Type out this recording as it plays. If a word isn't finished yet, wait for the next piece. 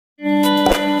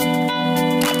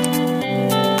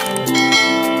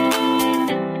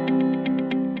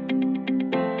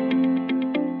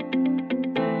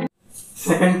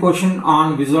question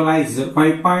on visualize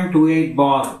 5.28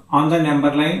 bar on the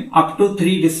number line up to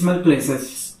 3 decimal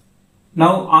places.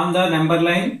 Now on the number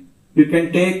line you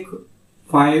can take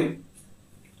 5,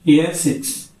 here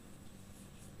 6.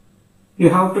 You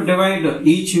have to divide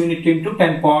each unit into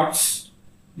 10 parts.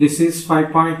 This is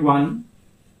 5.1,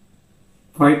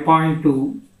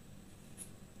 5.2,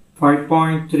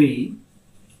 5.3,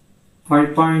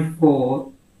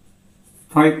 5.4,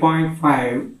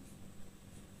 5.5,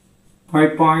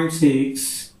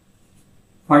 5.6,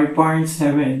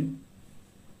 5.7,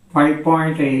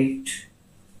 5.8,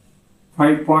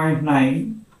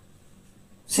 5.9,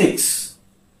 6.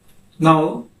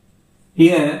 Now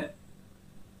here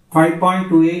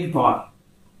 5.28 bar.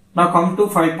 Now come to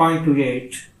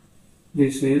 5.28.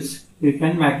 This is, we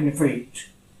can magnify it.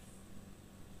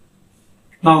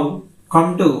 Now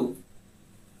come to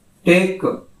take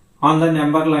on the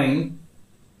number line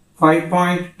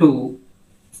 5.2 to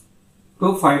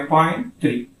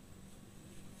 5.3.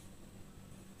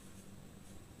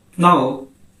 Now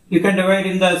you can divide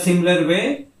in the similar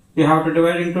way. You have to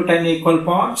divide into 10 equal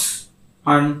parts,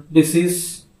 and this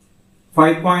is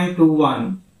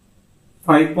 5.21,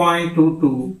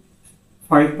 5.22,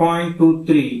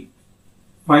 5.23,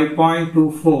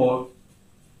 5.24,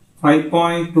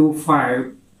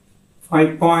 5.25,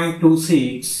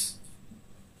 5.26,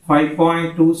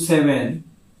 5.27,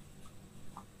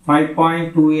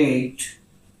 5.28,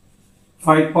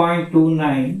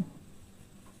 5.29.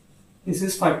 This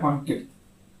is 5.3.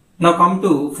 Now come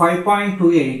to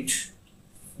 5.28.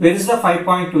 Where is the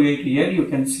 5.28 here? You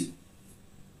can see.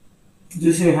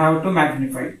 This you have to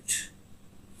magnify it.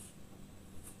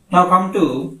 Now come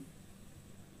to,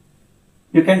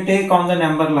 you can take on the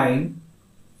number line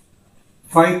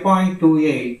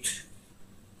 5.28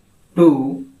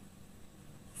 to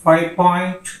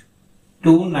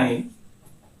 5.29.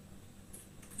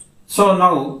 So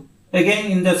now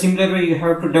again in the similar way you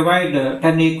have to divide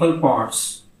 10 equal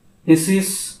parts. This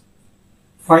is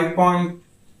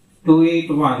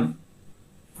 5.281,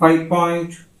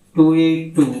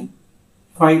 5.282,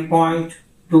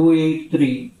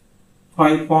 5.283,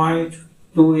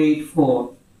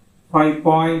 5.284,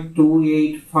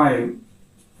 5.285,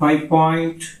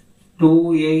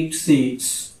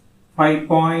 5.286,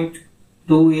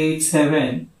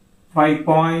 5.287,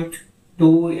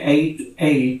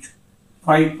 5.288,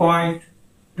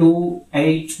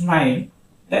 5.289,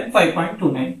 then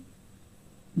 5.29.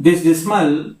 This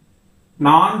decimal,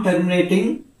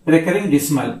 non-terminating recurring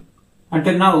decimal.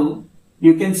 Until now,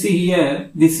 you can see here,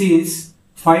 this is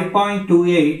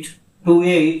 5.28,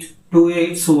 28,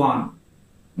 28, so on.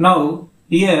 Now,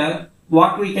 here,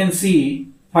 what we can see,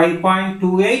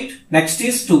 5.28, next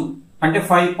is 2, and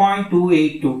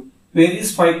 5.282. Where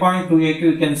is 5.28?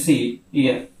 You can see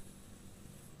here.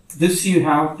 This you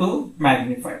have to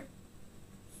magnify.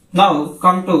 Now,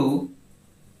 come to,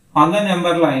 on the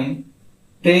number line,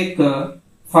 take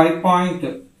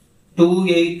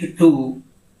 5.282,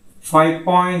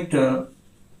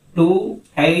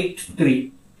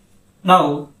 5.283.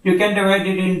 Now you can divide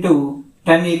it into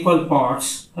 10 equal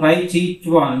parts. Write each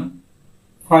one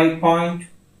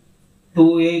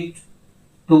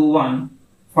 5.2821,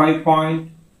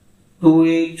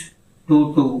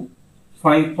 5.2822,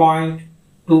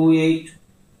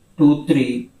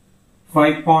 5.2823,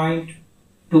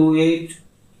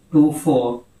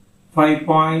 5.2824,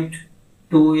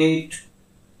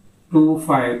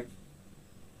 5.2825.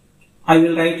 I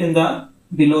will write in the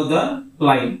below the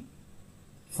line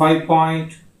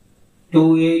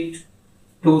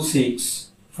 5.2826,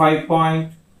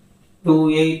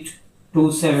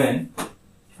 5.2827,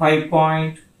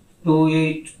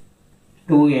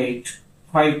 5.2828,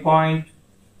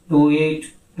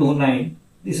 5.2829.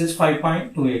 This is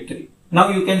 5.283. Now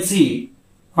you can see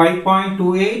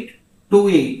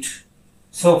 5.2828.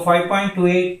 So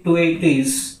 5.2828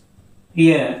 is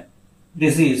here.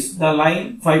 This is the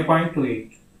line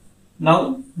 5.28.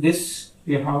 Now this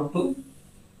you have to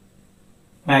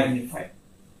magnify.